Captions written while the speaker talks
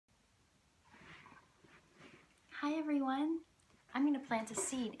Hi everyone. I'm going to plant a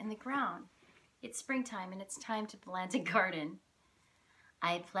seed in the ground. It's springtime and it's time to plant a garden.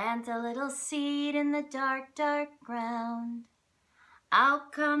 I plant a little seed in the dark, dark ground.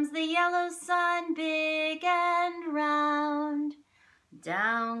 Out comes the yellow sun, big and round.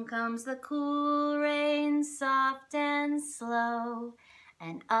 Down comes the cool rain, soft and slow.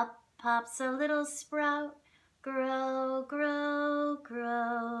 And up pops a little sprout, grow, grow,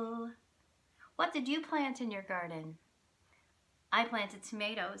 grow. What did you plant in your garden? I planted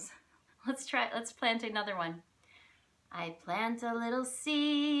tomatoes. Let's plant another one. I plant a little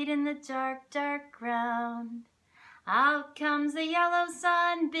seed in the dark, dark ground. Out comes the yellow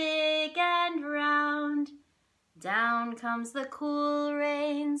sun, big and round. Down comes the cool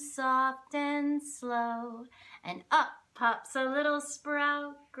rain, soft and slow. And up pops a little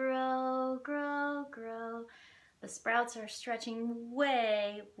sprout, grow, grow, grow. The sprouts are stretching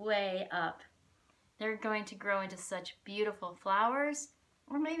way, way up. They're going to grow into such beautiful flowers,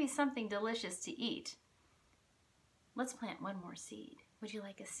 or maybe something delicious to eat. Let's plant one more seed. Would you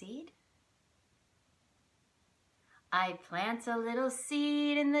like a seed? I plant a little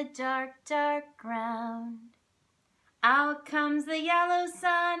seed in the dark, dark ground. Out comes the yellow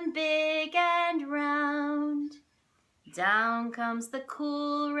sun, big and round. Down comes the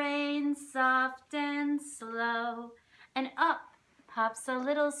cool rain, soft and slow. And up pops a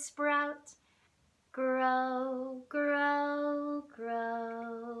little sprout, grow, grow,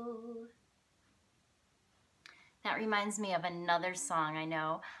 grow. That reminds me of another song I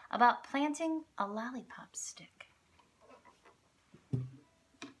know about planting a lollipop stick.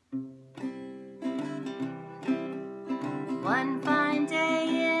 One fine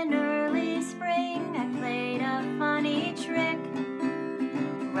day in early spring, I played a funny trick.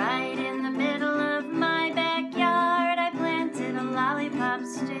 Right in the middle of my backyard, I planted a lollipop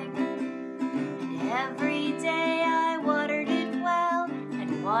stick. Every day I watered it well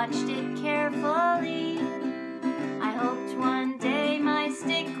and watched it carefully. I hoped one day my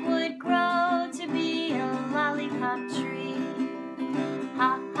stick would grow to be a lollipop tree.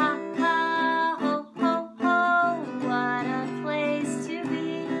 Ha ha ha, ho ho ho, what a place to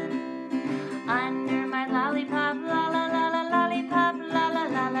be. Under my lollipop, la la la la lollipop, la la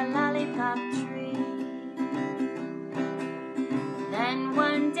la la lollipop tree. Then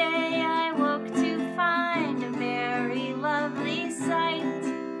one day I woke to find a very lovely sight.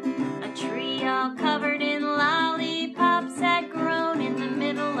 A tree all covered in lollipops had grown in the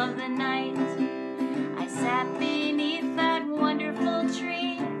middle of the night. I sat beneath that wonderful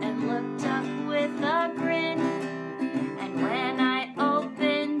tree and looked up with a grin. And when I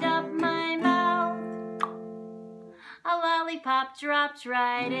opened up my mouth, a lollipop dropped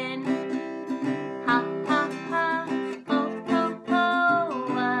right in. Ha ha ha.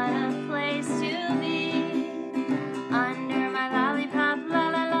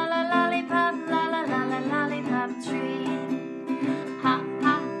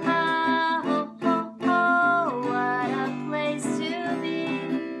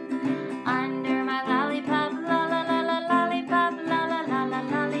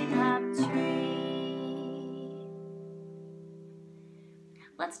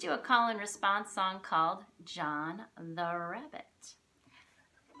 Let's do a call and response song called John the Rabbit.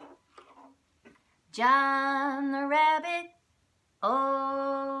 John the Rabbit,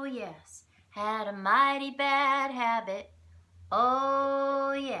 oh yes, had a mighty bad habit,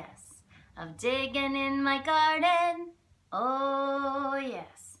 oh yes, of digging in my garden, oh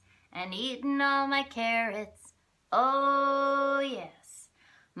yes, and eating all my carrots, oh yes,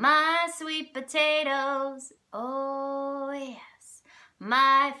 my sweet potatoes, oh yes,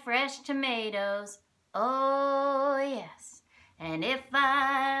 my fresh tomatoes, oh yes, and if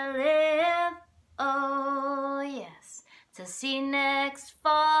I live, oh yes, to see next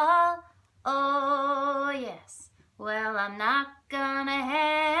fall, oh yes, well I'm not gonna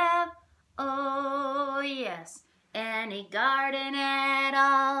have, oh yes, any garden at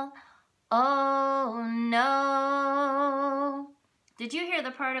all, oh no. Did you hear the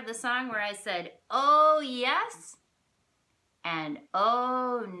part of the song where I said, oh yes? And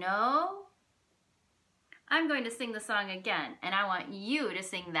oh no? I'm going to sing the song again, and I want you to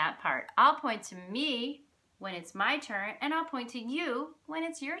sing that part. I'll point to me when it's my turn, and I'll point to you when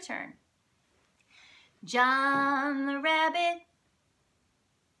it's your turn. John the Rabbit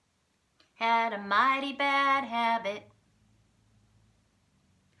had a mighty bad habit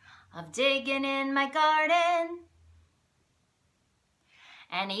of digging in my garden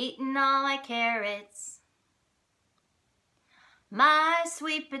and eating all my carrots, my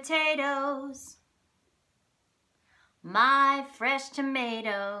sweet potatoes, my fresh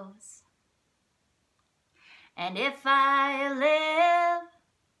tomatoes, And if I live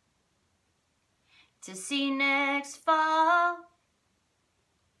to see next fall,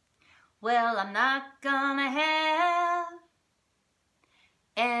 well, I'm not gonna have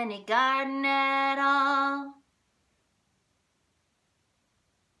any garden at all.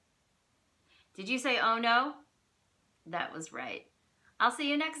 Did you say, oh no? That was right. I'll see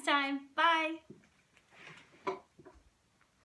you next time. Bye.